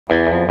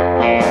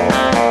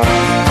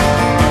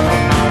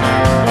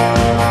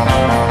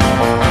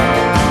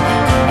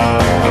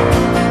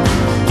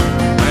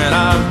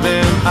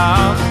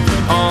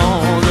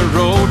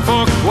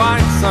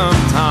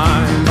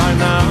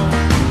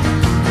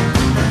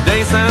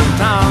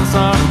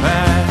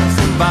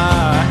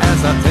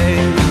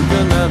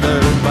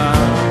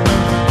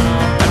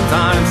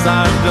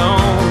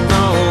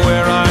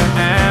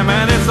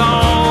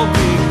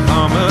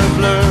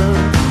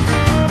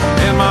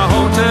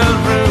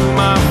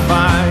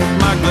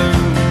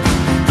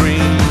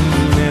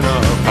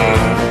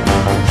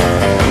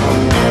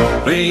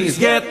Please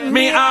get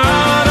me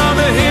out of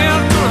the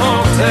Hilton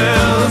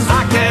hotels.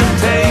 I can't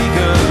take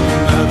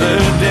another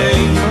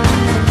day.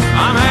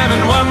 I'm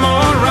having one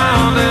more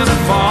round in a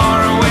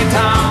faraway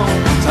town.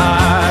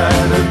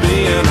 Tired of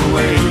being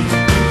away.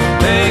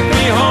 Take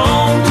me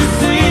home to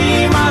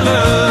see my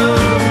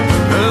love,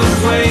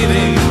 who's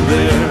waiting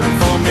there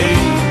for me.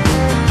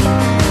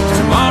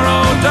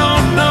 Tomorrow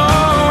don't know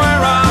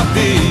where I'll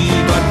be,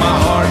 but my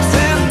heart's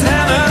in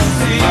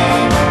Tennessee.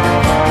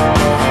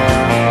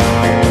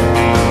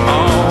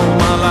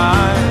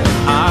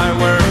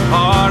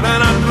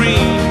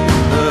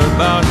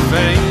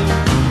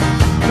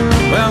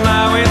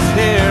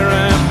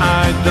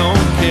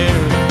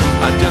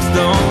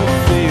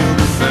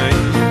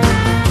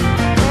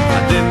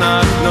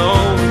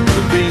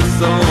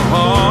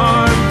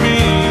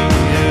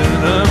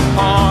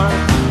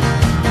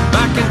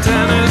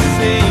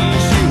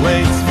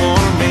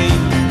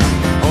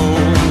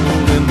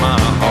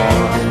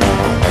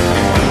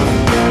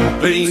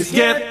 Please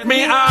get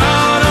me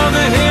out of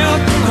the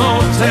Hilton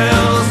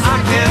hotels.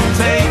 I can't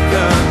take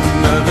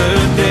another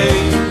day.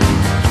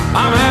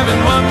 I'm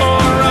having one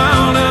more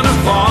round in a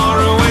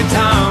faraway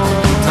town.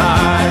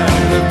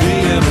 Tired of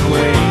being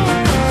away.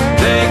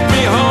 Take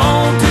me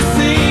home to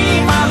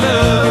see my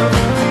love,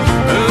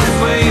 who's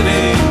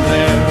waiting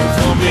there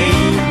for me.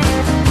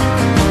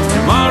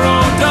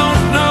 Tomorrow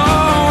don't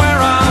know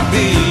where I'll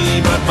be,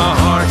 but my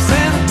heart's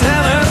in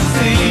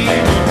Tennessee.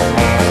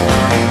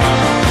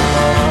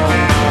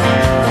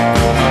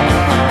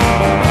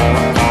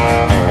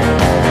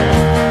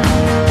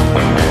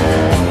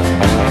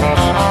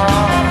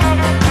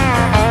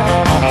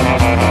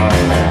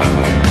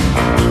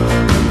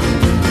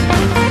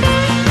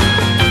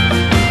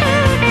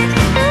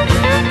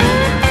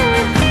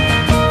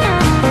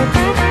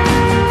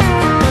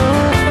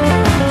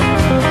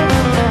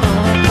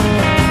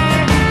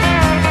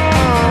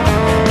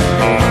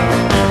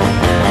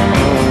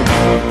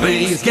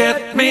 Please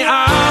get me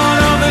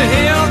out of the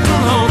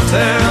Hilton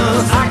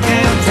hotels. I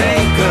can't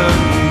take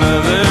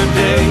another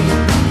day.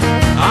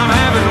 I'm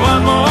having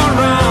one more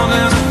round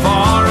in a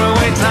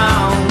faraway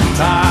town.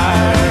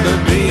 Tired of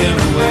being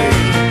away.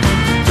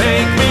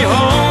 Take me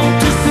home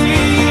to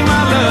see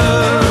my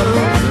love,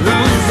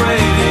 who's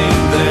waiting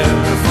there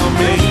for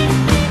me.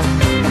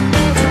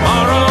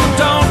 Tomorrow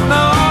don't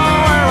know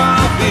where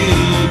I'll be,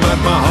 but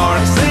my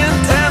heart's in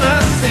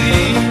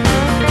Tennessee.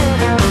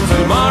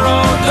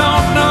 Tomorrow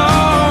don't know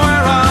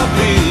where I'll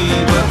be,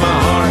 but my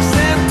heart's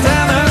in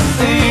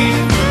Tennessee.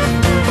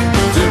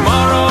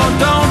 Tomorrow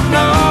don't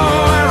know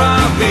where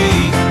I'll be,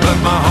 but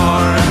my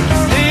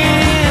heart's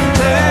in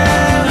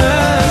Tennessee.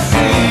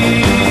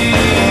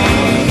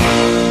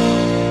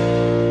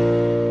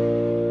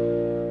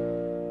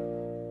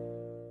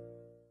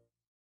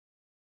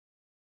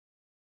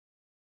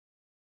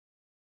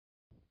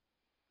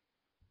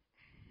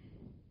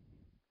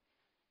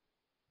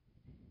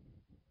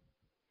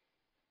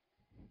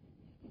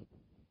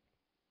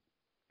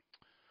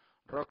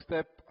 Rock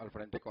step al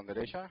frente con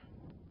derecha,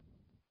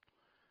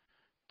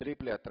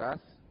 triple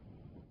atrás,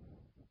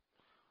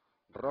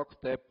 rock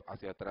step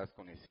hacia atrás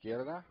con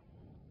izquierda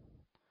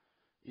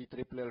y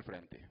triple al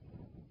frente.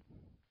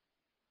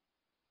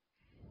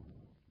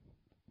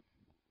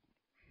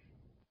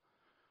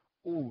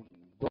 Un,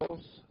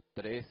 dos,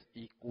 tres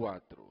y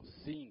cuatro,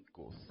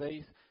 cinco,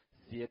 seis,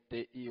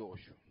 siete y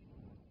ocho.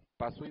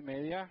 Paso y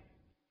media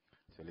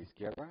hacia la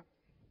izquierda,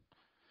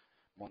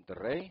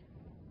 Monterrey,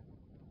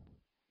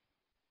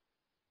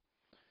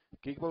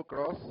 kickball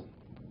cross,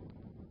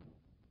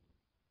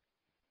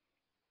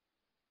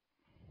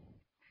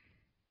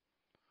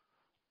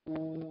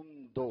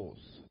 un,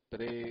 dos,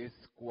 tres,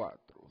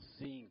 cuatro,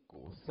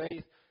 cinco,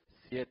 seis,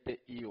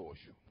 siete y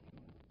ocho.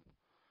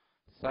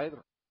 Side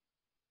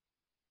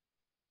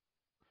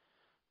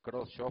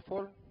cross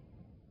shuffle,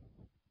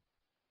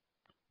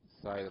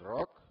 side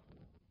rock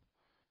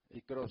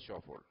y cross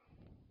shuffle.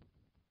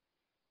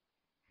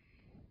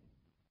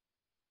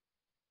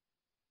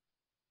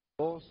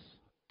 Dos,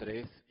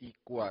 tres y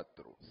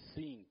cuatro,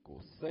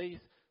 cinco,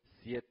 seis,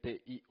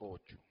 siete y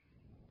ocho.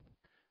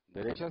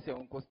 Derecha hacia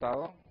un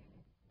costado,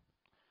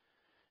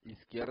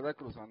 izquierda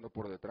cruzando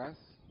por detrás,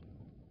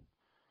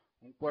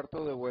 un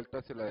cuarto de vuelta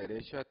hacia la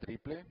derecha,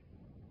 triple,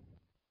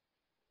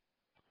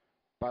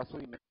 paso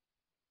y medio,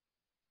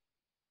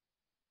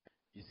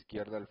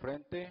 izquierda al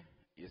frente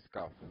y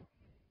scuff.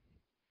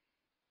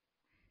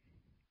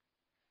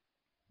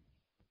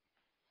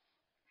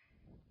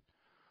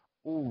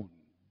 Un,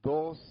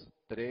 dos,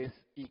 3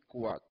 y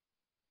 4.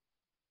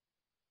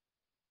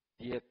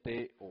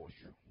 7,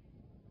 8.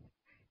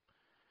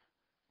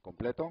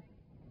 ¿Completo?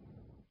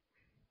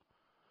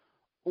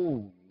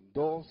 1,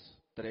 2,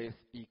 3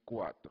 y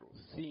 4,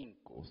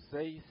 5,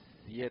 6,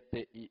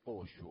 7 y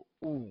 8.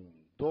 1,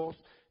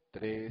 2,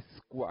 3,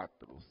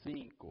 4,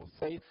 5,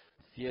 6,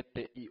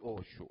 7 y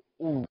 8.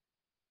 1,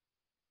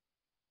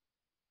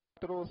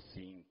 4,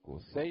 5,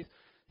 6,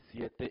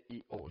 7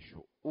 y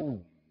 8.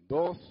 1,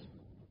 2,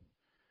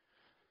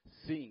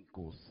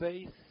 5,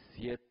 6,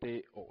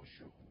 7,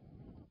 8.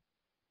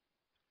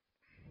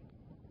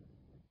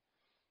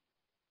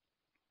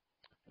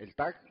 El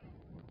tag,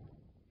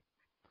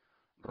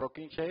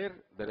 rocking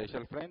chair, derecha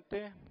al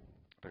frente,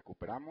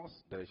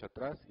 recuperamos, derecha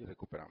atrás y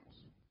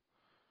recuperamos.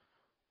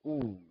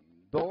 1,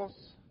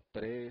 2,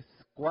 3,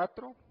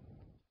 4.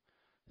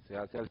 Se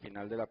hace al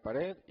final de la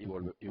pared y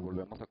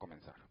volvemos a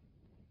comenzar.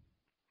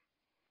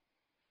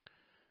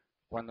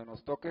 Cuando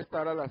nos toque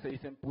estar a las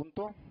 6 en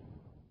punto,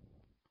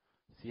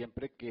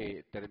 siempre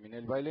que termine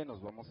el baile nos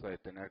vamos a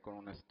detener con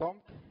un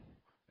stomp,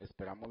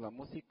 esperamos la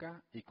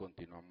música y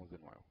continuamos de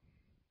nuevo.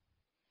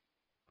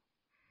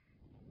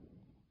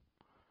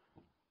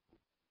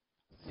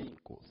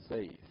 5,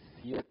 6,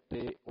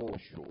 7,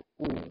 8,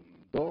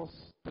 1,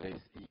 2,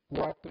 3 y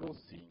 4,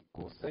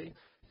 5, 6,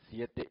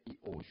 7 y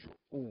 8,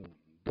 1,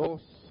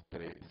 2,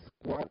 3,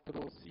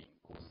 4,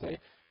 5, 6,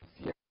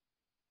 7,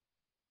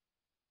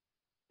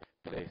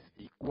 3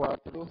 y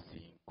 4,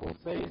 5,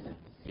 6,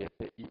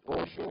 7 y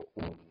 8,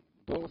 1,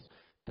 2,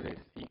 3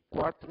 y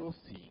 4,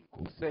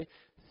 5, 6,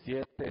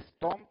 7,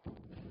 stomp.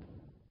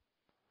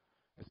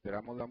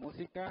 Esperamos la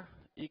música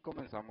y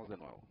comenzamos de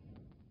nuevo.